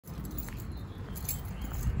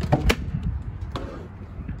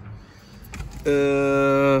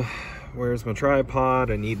Where's my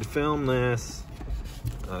tripod? I need to film this.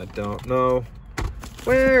 I don't know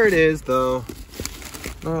where it is though.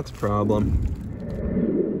 Not a problem.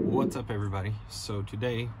 What's up everybody? So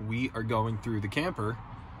today we are going through the camper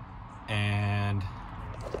and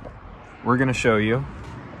we're gonna show you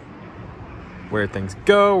where things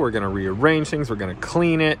go. We're gonna rearrange things. We're gonna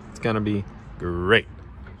clean it. It's gonna be great.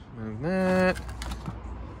 Move that.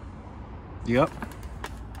 Yep.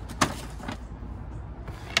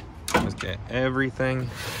 Let's get everything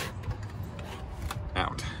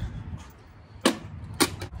out.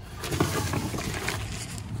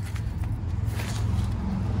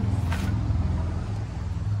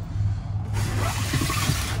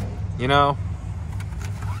 You know,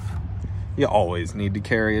 you always need to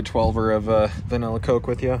carry a 12er of vanilla Coke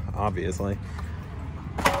with you, obviously.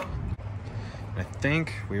 I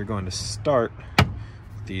think we are going to start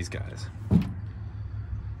with these guys.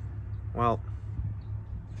 Well,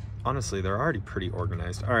 honestly, they're already pretty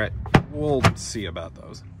organized. All right, we'll see about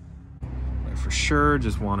those. But for sure,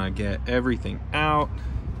 just want to get everything out.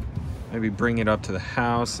 Maybe bring it up to the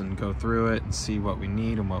house and go through it and see what we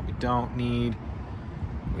need and what we don't need.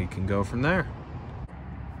 We can go from there.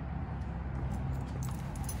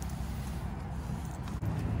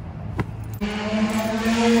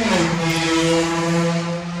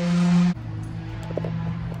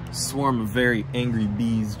 Swarm of very angry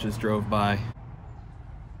bees just drove by.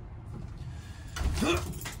 Oh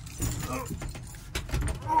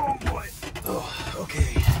boy. Oh,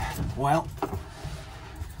 okay. Well,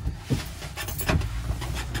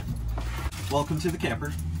 welcome to the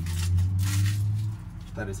camper.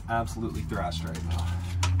 That is absolutely thrashed right now.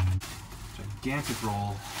 Gigantic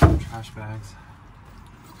roll of trash bags.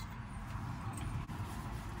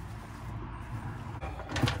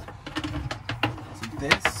 So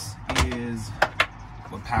this is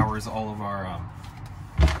what powers all of our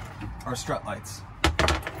strut lights.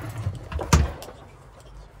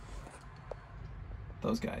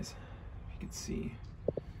 Those guys, if you can see,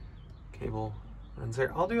 cable runs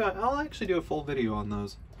there. I'll actually do a full video on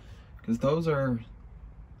those because those are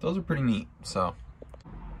pretty neat. So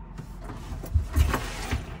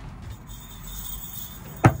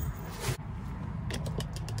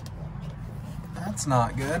that's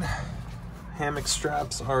not good. Hammock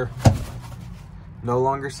straps are no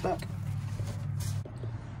longer stuck.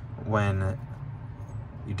 When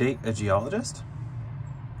you date a geologist,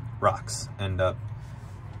 rocks end up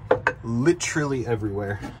literally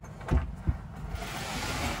everywhere.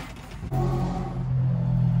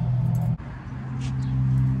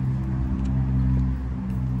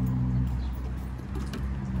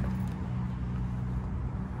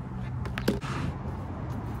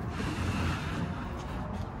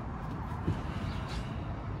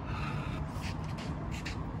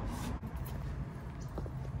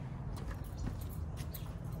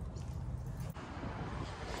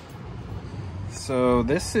 So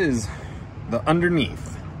this is the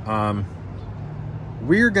underneath.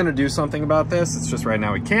 We're gonna do something about this. It's just right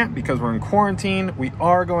now we can't because we're in quarantine. We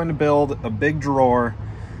are going to build a big drawer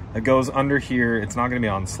that goes under here. It's not gonna be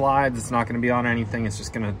on slides. It's not gonna be on anything. It's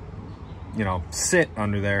just gonna, you know, sit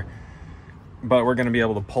under there. But we're gonna be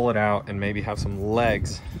able to pull it out and maybe have some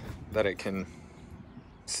legs that it can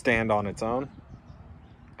stand on its own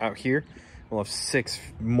out here. We'll have 6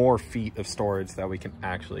 more feet of storage that we can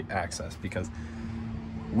actually access because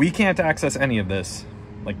we can't access any of this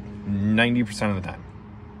like 90% of the time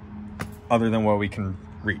other than what we can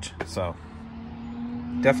reach. So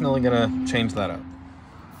definitely gonna change that up.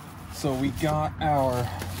 So we got our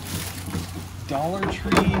Dollar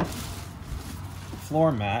Tree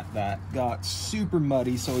floor mat that got super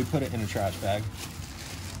muddy, so we put it in a trash bag.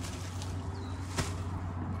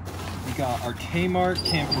 We got our Kmart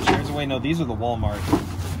camping chairs. Oh, wait, no, these are the Walmart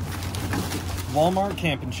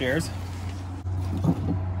camping chairs.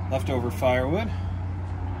 Leftover firewood.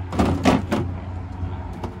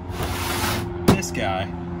 This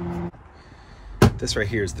guy. This right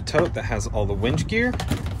here is the tote that has all the winch gear.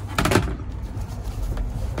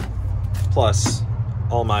 Plus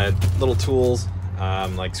all my little tools,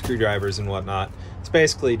 like screwdrivers and whatnot. It's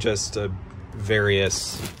basically just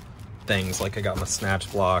various things. Like I got my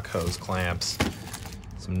snatch block, hose clamps,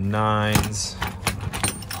 some 9s,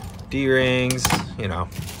 D-rings, you know,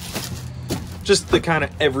 just the kind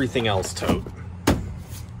of everything else tote.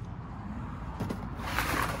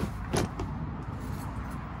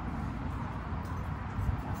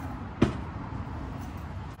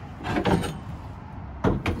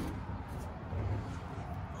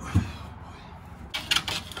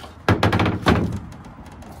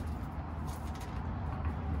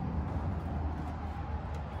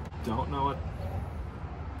 don't know what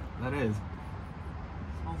that is.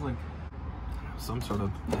 Smells like some sort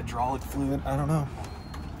of hydraulic fluid. I don't know.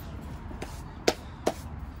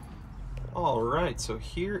 All right, so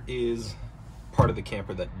here is part of the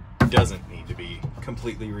camper that doesn't need to be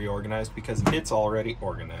completely reorganized because it's already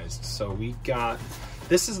organized. So we got,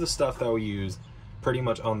 this is the stuff that we use pretty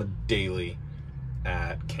much on the daily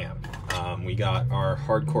at camp. We got our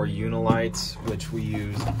hardcore Unilights, which we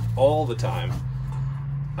use all the time.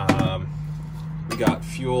 We got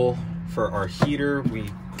fuel for our heater. We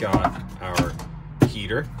got our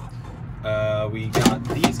heater. We got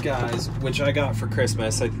these guys, which I got for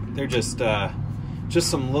Christmas. They're just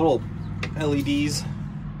some little LEDs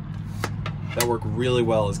that work really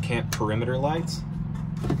well as camp perimeter lights.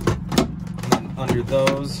 And then under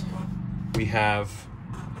those, we have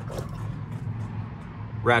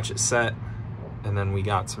ratchet set, and then we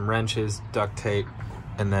got some wrenches, duct tape,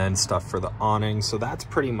 and then stuff for the awning. So that's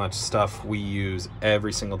pretty much stuff we use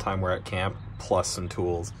every single time we're at camp, plus some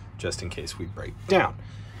tools just in case we break down.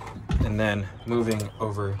 And then moving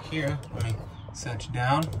over here, let me set you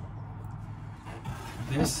down.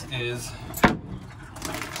 This is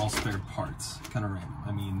all spare parts, kind of random.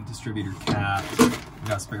 I mean, distributor cap, we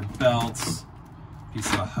got spare belts,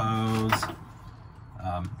 piece of a hose,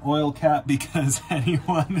 oil cap, because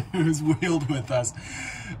anyone who's wheeled with us,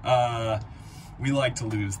 we like to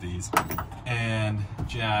lose these, and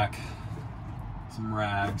jack, some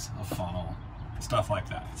rags, a funnel, stuff like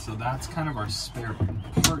that. So that's kind of our spare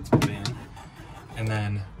parts bin. And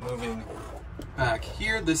then moving back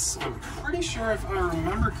here, this, I'm pretty sure if I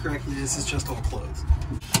remember correctly, this is just all clothes.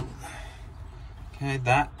 Okay,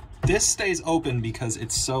 this stays open because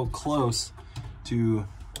it's so close to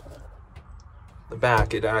the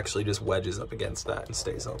back, it actually just wedges up against that and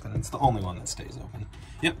stays open. It's the only one that stays open.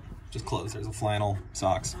 Yep, just clothes. There's a flannel,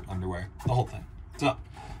 socks, underwear, the whole thing. So,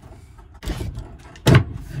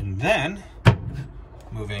 and then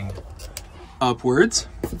moving upwards,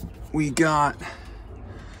 we got,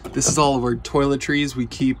 this is all of our toiletries. We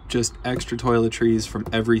keep just extra toiletries from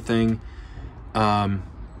everything,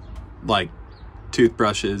 like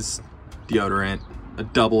toothbrushes, deodorant, a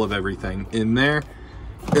double of everything in there.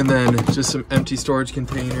 And then just some empty storage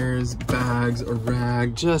containers, bags, a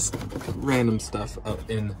rag, just random stuff up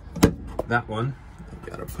in that one.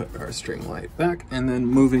 Gotta put our string light back. And then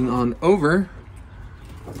moving on over,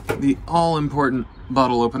 the all-important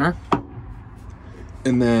bottle opener.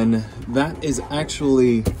 And then that is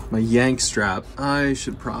actually my yank strap. I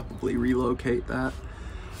should probably relocate that.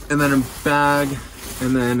 And then a bag,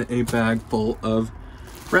 and then a bag full of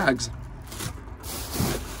rags.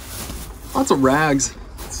 Lots of rags.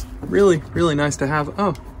 It's really, really nice to have.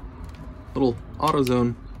 Oh, little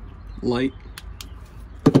AutoZone light.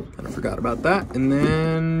 Kind of forgot about that. And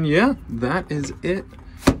then, yeah, that is it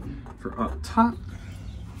for up top.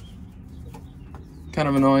 Kind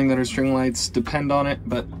of annoying that our string lights depend on it,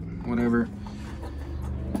 but whatever.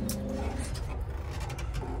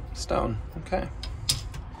 Stone, okay.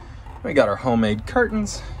 We got our homemade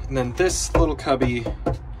curtains, and then this little cubby,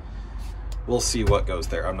 we'll see what goes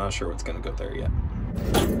there. I'm not sure what's gonna go there yet.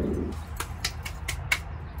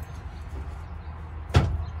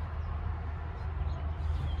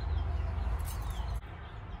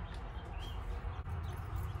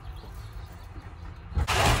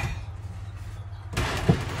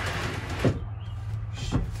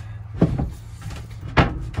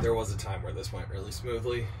 There was a time where this went really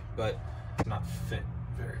smoothly, but it's not fit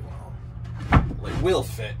very well. Like, will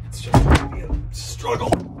fit, it's just gonna be a struggle.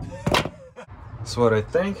 So what I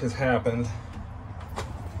think has happened,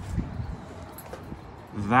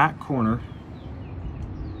 that corner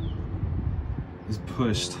is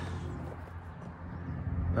pushed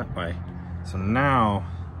that way. So now,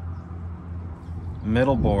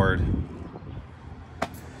 middle board,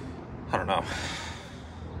 I don't know.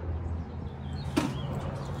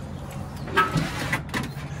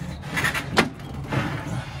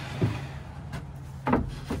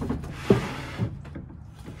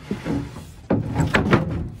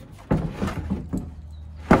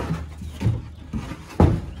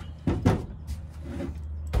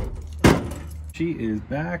 She is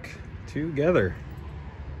back together.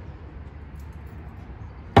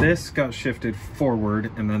 This got shifted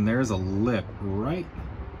forward, and then there's a lip right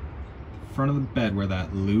in front of the bed where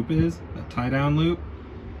that loop is, that tie-down loop,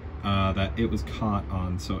 that it was caught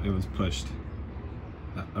on, so it was pushed.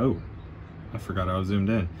 Oh, I forgot I was zoomed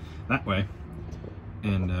in that way.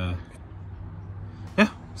 And yeah,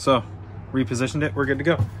 so repositioned it, we're good to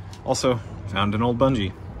go. Also, found an old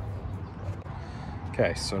bungee.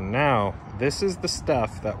 Okay, so now this is the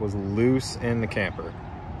stuff that was loose in the camper.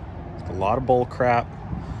 It's a lot of bull crap.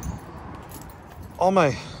 all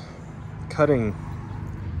my cutting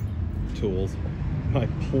tools, my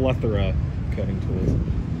plethora cutting tools,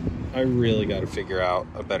 I really got to figure out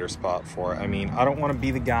a better spot for it. I mean, I don't want to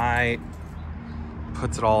be the guy who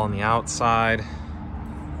puts it all on the outside,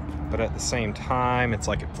 but at the same time, it's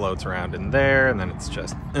like it floats around in there, and then it's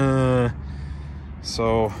just,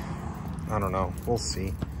 so, I don't know, we'll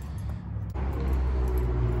see.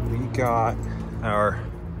 We got our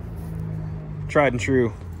tried and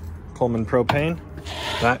true Coleman propane.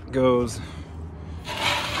 That goes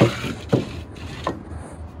at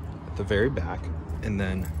the very back, and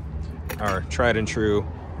then our tried and true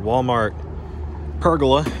Walmart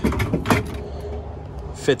pergola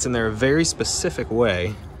fits in there a very specific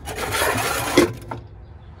way.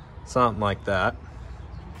 Something like that.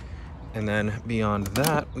 And then beyond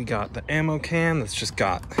that, we got the ammo can that's just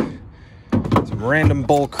got some random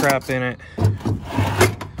bull crap in it.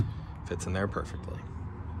 Fits in there perfectly.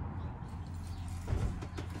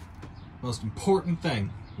 Most important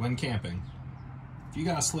thing when camping, if you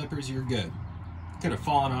got slippers, you're good. Could have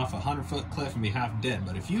fallen off a 100-foot cliff and be half dead,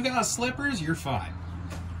 but if you got slippers, you're fine.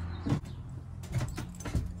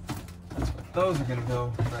 That's what those are gonna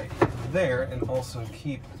go right there, and also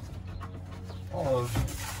keep all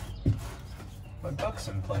of my books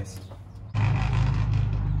in place.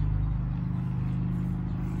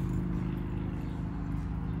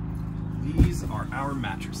 These are our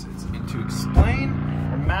mattresses, and to explain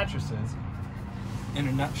our mattresses in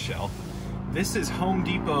a nutshell, this is Home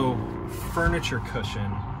Depot furniture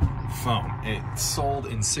cushion foam. It's sold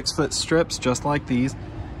in 6-foot strips, just like these.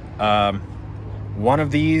 One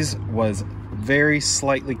of these was very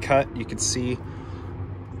slightly cut. You could see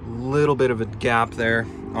a little bit of a gap there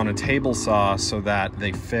on a table saw so that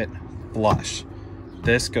they fit flush.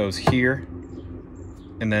 This goes here,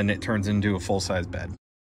 and then it turns into a full-size bed.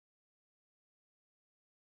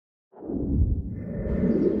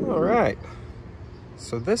 All right,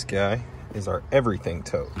 so this guy is our everything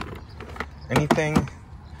tote. Anything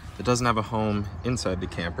that doesn't have a home inside the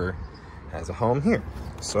camper has a home here.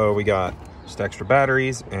 So we got just extra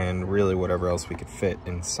batteries and really whatever else we could fit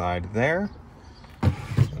inside there.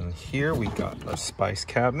 And here we got our spice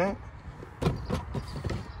cabinet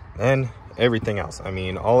and everything else. I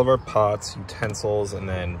mean, all of our pots, utensils, and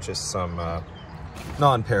then just some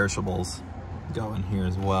non-perishables go in here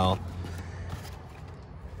as well.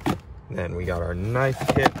 Then we got our knife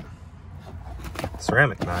kit,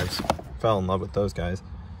 ceramic knives. Fell in love with those guys.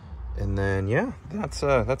 And then yeah, that's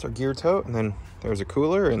our gear tote. And then there's a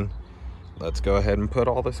cooler, and let's go ahead and put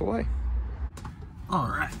all this away. All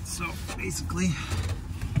right, so basically,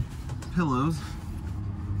 pillows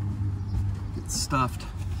get stuffed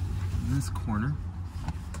in this corner.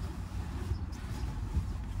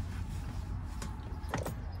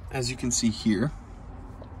 As you can see here,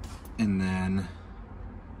 and then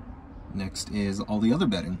next is all the other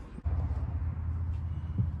bedding.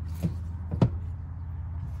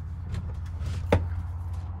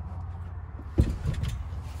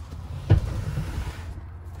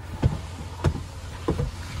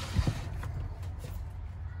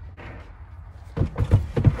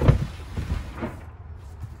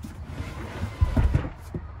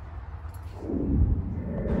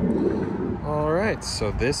 All right,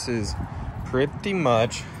 so this is pretty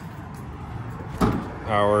much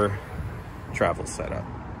our travel setup.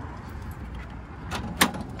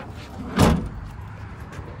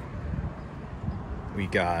 We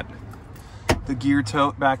got the gear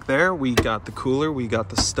tote back there, we got the cooler, we got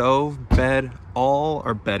the stove, bed, all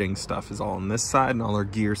our bedding stuff is all on this side, and all our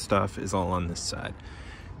gear stuff is all on this side.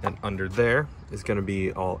 And under there is going to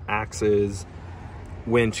be all axes,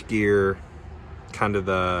 winch gear, kind of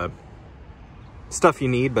the stuff you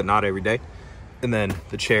need but not every day. And then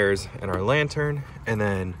the chairs and our lantern, and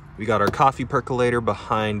then we got our coffee percolator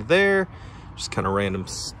behind there, just kind of random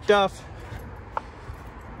stuff.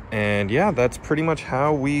 And yeah, that's pretty much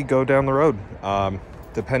how we go down the road.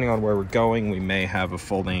 Depending on where we're going, we may have a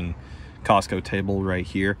folding Costco table right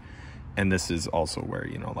here, and this is also where,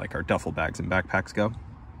 you know, like our duffel bags and backpacks go.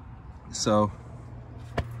 So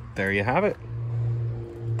there you have it.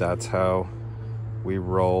 That's how we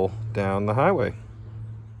roll down the highway.